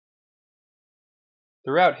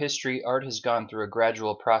Throughout history, art has gone through a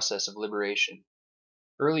gradual process of liberation.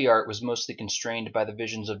 Early art was mostly constrained by the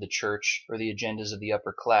visions of the church or the agendas of the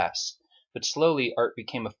upper class, but slowly art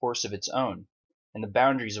became a force of its own, and the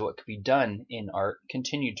boundaries of what could be done in art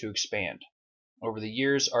continued to expand. Over the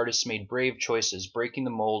years, artists made brave choices, breaking the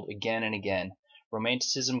mold again and again.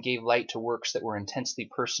 Romanticism gave light to works that were intensely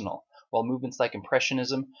personal, while movements like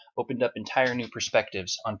Impressionism opened up entire new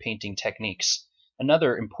perspectives on painting techniques.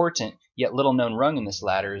 Another important, yet little known rung in this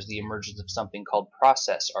ladder is the emergence of something called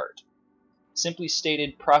process art. Simply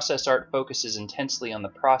stated, process art focuses intensely on the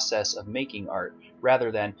process of making art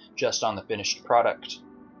rather than just on the finished product.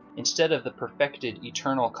 Instead of the perfected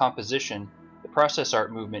eternal composition, the process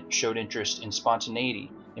art movement showed interest in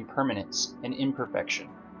spontaneity, impermanence, and imperfection.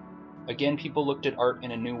 Again, people looked at art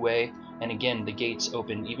in a new way, and again the gates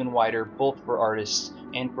opened even wider both for artists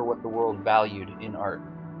and for what the world valued in art.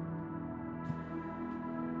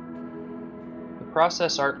 The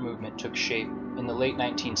process art movement took shape in the late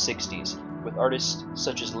 1960s, with artists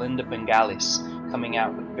such as Linda Bengalis coming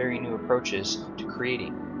out with very new approaches to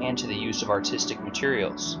creating and to the use of artistic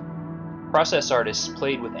materials. Process artists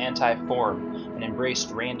played with anti-form and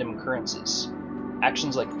embraced random occurrences.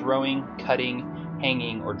 Actions like throwing, cutting,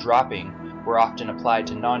 hanging, or dropping were often applied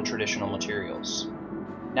to non-traditional materials.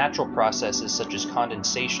 Natural processes such as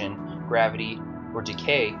condensation, gravity, or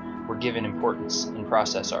decay were given importance in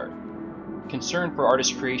process art. Concern for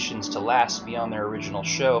artist creations to last beyond their original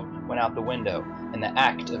show went out the window, and the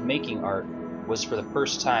act of making art was for the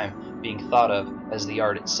first time being thought of as the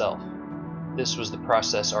art itself. This was the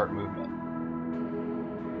process art movement.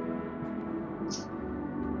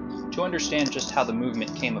 To understand just how the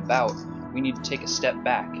movement came about, we need to take a step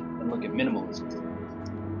back and look at minimalism.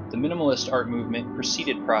 The minimalist art movement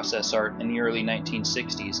preceded process art in the early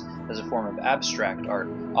 1960s as a form of abstract art,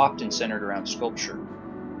 often centered around sculpture.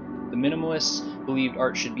 The minimalists believed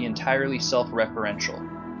art should be entirely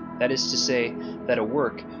self-referential. That is to say, that a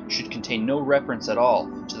work should contain no reference at all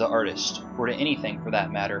to the artist, or to anything for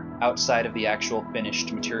that matter, outside of the actual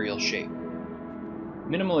finished material shape.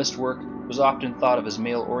 Minimalist work was often thought of as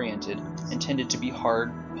male-oriented and tended to be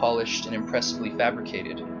hard, polished, and impressively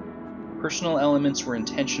fabricated. Personal elements were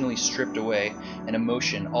intentionally stripped away and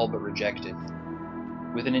emotion all but rejected.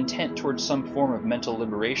 With an intent towards some form of mental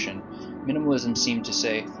liberation, minimalism seemed to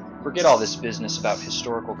say, forget all this business about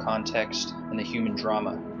historical context and the human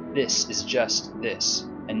drama. This is just this,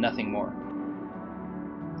 and nothing more.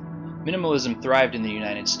 Minimalism thrived in the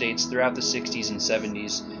United States throughout the 60s and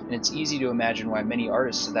 70s, and it's easy to imagine why many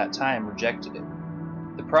artists at that time rejected it.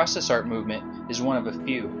 The process art movement is one of a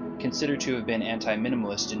few, considered to have been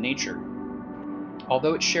anti-minimalist in nature.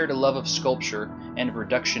 Although it shared a love of sculpture and of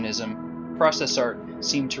reductionism, process art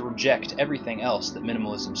seemed to reject everything else that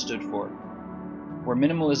minimalism stood for. Where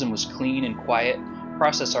minimalism was clean and quiet,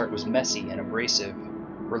 process art was messy and abrasive,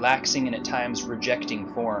 relaxing and at times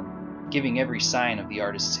rejecting form, giving every sign of the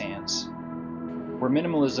artist's hands. Where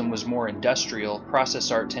minimalism was more industrial,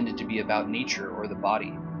 process art tended to be about nature or the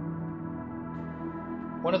body.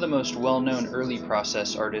 One of the most well-known early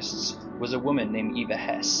process artists was a woman named Eva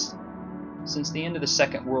Hesse. Since the end of the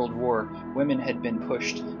Second World War, women had been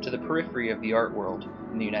pushed to the periphery of the art world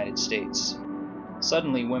in the United States.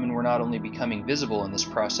 Suddenly, women were not only becoming visible in this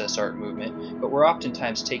process art movement, but were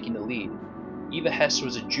oftentimes taking the lead. Eva Hesse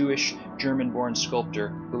was a Jewish, German-born sculptor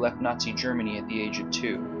who left Nazi Germany at the age of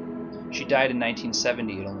 2. She died in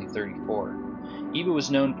 1970 at only 34. Eva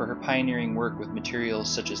was known for her pioneering work with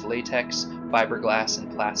materials such as latex, fiberglass,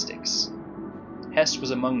 and plastics. Hesse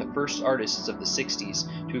was among the first artists of the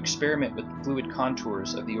 60s to experiment with the fluid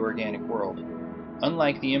contours of the organic world.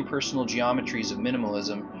 Unlike the impersonal geometries of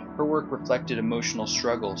minimalism, her work reflected emotional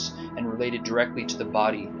struggles and related directly to the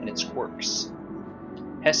body and its quirks.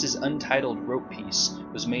 Hesse's untitled rope piece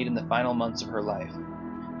was made in the final months of her life,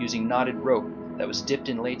 using knotted rope that was dipped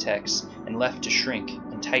in latex and left to shrink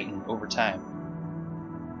and tighten over time.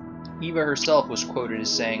 Eva herself was quoted as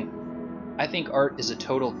saying, "I think art is a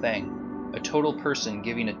total thing, a total person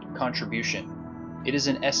giving a contribution. It is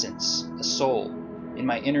an essence, a soul. In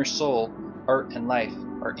my inner soul, art and life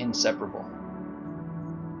are inseparable."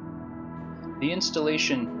 The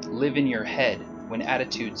installation Live in Your Head When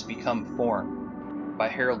Attitudes Become Form by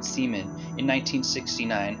Harold Seaman in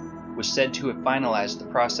 1969 was said to have finalized the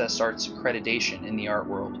process art's accreditation in the art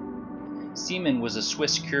world. Seaman was a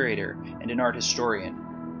Swiss curator and an art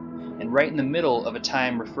historian, and right in the middle of a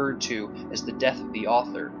time referred to as the death of the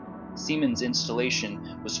author, Seaman's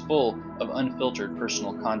installation was full of unfiltered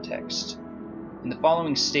personal context. In the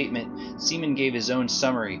following statement, Seaman gave his own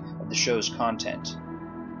summary of the show's content.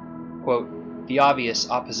 Quote, "The obvious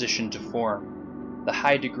opposition to form. the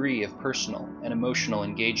high degree of personal and emotional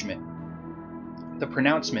engagement, the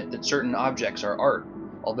pronouncement that certain objects are art,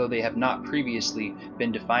 although they have not previously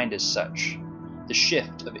been defined as such, the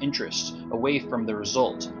shift of interest away from the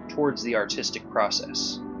result towards the artistic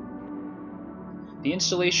process. The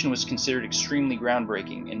installation was considered extremely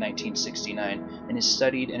groundbreaking in 1969 and is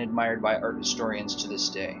studied and admired by art historians to this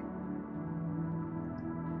day.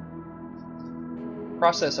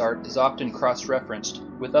 Process art is often cross-referenced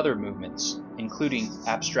with other movements, including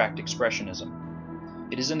abstract expressionism.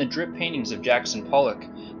 It is in the drip paintings of Jackson Pollock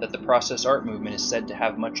that the process art movement is said to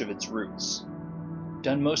have much of its roots.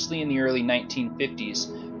 Done mostly in the early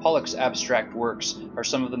 1950s, Pollock's abstract works are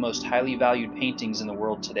some of the most highly valued paintings in the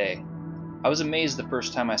world today. I was amazed the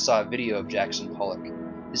first time I saw a video of Jackson Pollock.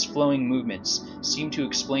 His flowing movements seemed to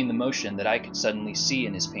explain the motion that I could suddenly see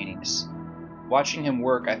in his paintings. Watching him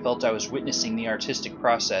work, I felt I was witnessing the artistic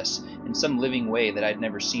process in some living way that I'd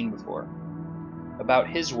never seen before. About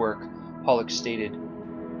his work, Pollock stated,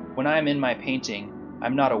 "When I am in my painting,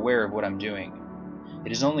 I'm not aware of what I'm doing.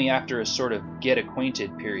 It is only after a sort of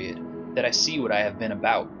get-acquainted period that I see what I have been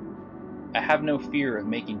about. I have no fear of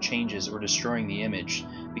making changes or destroying the image,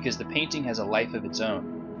 because the painting has a life of its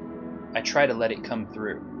own. I try to let it come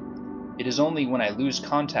through. It is only when I lose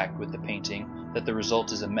contact with the painting that the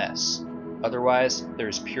result is a mess. Otherwise, there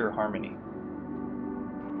is pure harmony."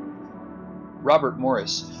 Robert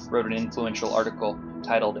Morris wrote an influential article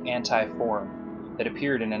titled Anti-Form that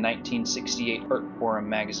appeared in a 1968 Art Forum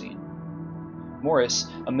magazine. Morris,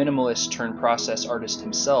 a minimalist-turned-process artist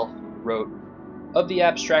himself, wrote, "Of the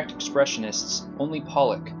abstract expressionists, only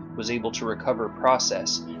Pollock was able to recover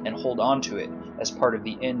process and hold on to it as part of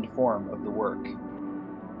the end form of the work."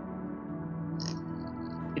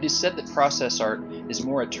 It is said that process art is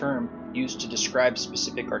more a term used to describe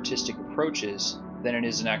specific artistic approaches than it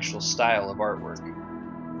is an actual style of artwork.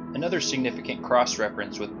 Another significant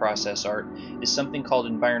cross-reference with process art is something called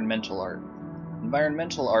environmental art.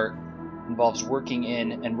 Environmental art involves working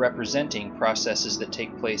in and representing processes that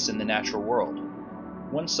take place in the natural world.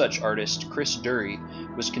 One such artist, Chris Dury,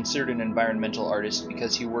 was considered an environmental artist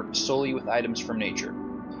because he worked solely with items from nature.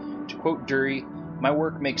 To quote Dury, "My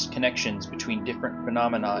work makes connections between different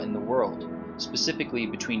phenomena in the world, specifically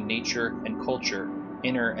between nature and culture,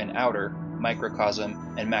 inner and outer, microcosm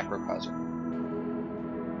and macrocosm."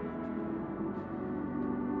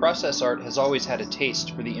 Process art has always had a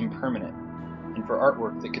taste for the impermanent, and for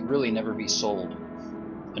artwork that could really never be sold.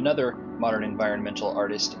 Another modern environmental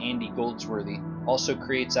artist, Andy Goldsworthy, also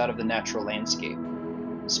creates out of the natural landscape.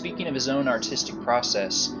 Speaking of his own artistic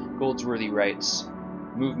process, Goldsworthy writes,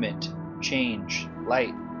 "Movement, change,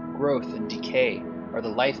 light, growth, and decay are the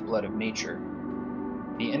lifeblood of nature,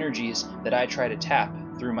 the energies that I try to tap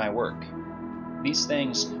through my work. These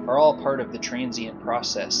things are all part of the transient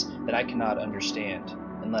process that I cannot understand,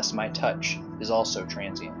 unless my touch is also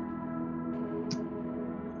transient."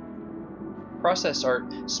 Process art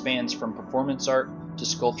spans from performance art to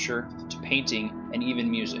sculpture to painting and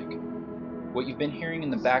even music. What you've been hearing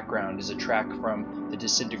in the background is a track from The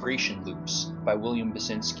Disintegration Loops by William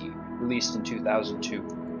Basinski, released in 2002.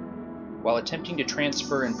 While attempting to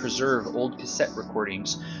transfer and preserve old cassette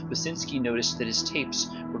recordings, Basinski noticed that his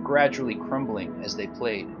tapes were gradually crumbling as they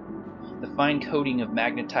played. The fine coating of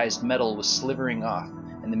magnetized metal was slivering off,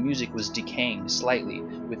 and the music was decaying slightly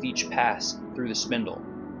with each pass through the spindle.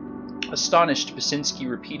 Astonished, Basinski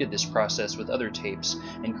repeated this process with other tapes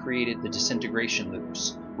and created the Disintegration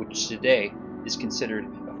Loops, which today is considered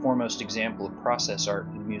a foremost example of process art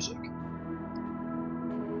in music.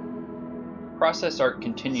 Process art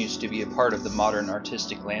continues to be a part of the modern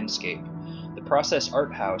artistic landscape. The Process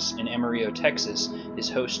Art House in Amarillo, Texas is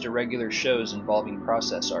host to regular shows involving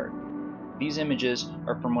process art. These images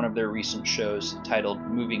are from one of their recent shows titled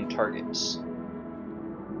Moving Targets.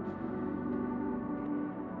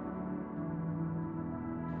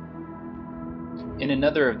 In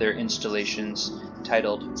another of their installations,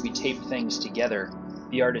 titled We Tape Things Together,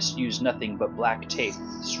 the artist used nothing but black tape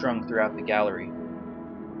strung throughout the gallery.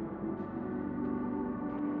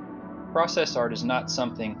 Process art is not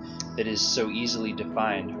something that is so easily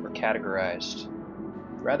defined or categorized.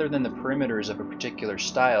 Rather than the perimeters of a particular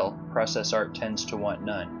style, process art tends to want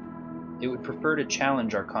none. It would prefer to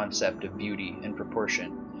challenge our concept of beauty and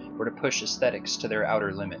proportion, or to push aesthetics to their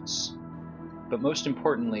outer limits. But most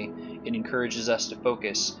importantly, it encourages us to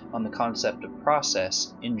focus on the concept of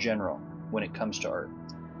process in general when it comes to art.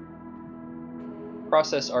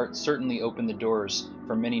 Process art certainly opened the doors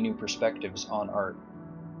for many new perspectives on art,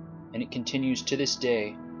 and it continues to this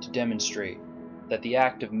day to demonstrate that the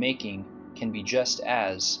act of making can be just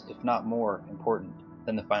as, if not more, important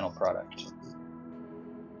than the final product.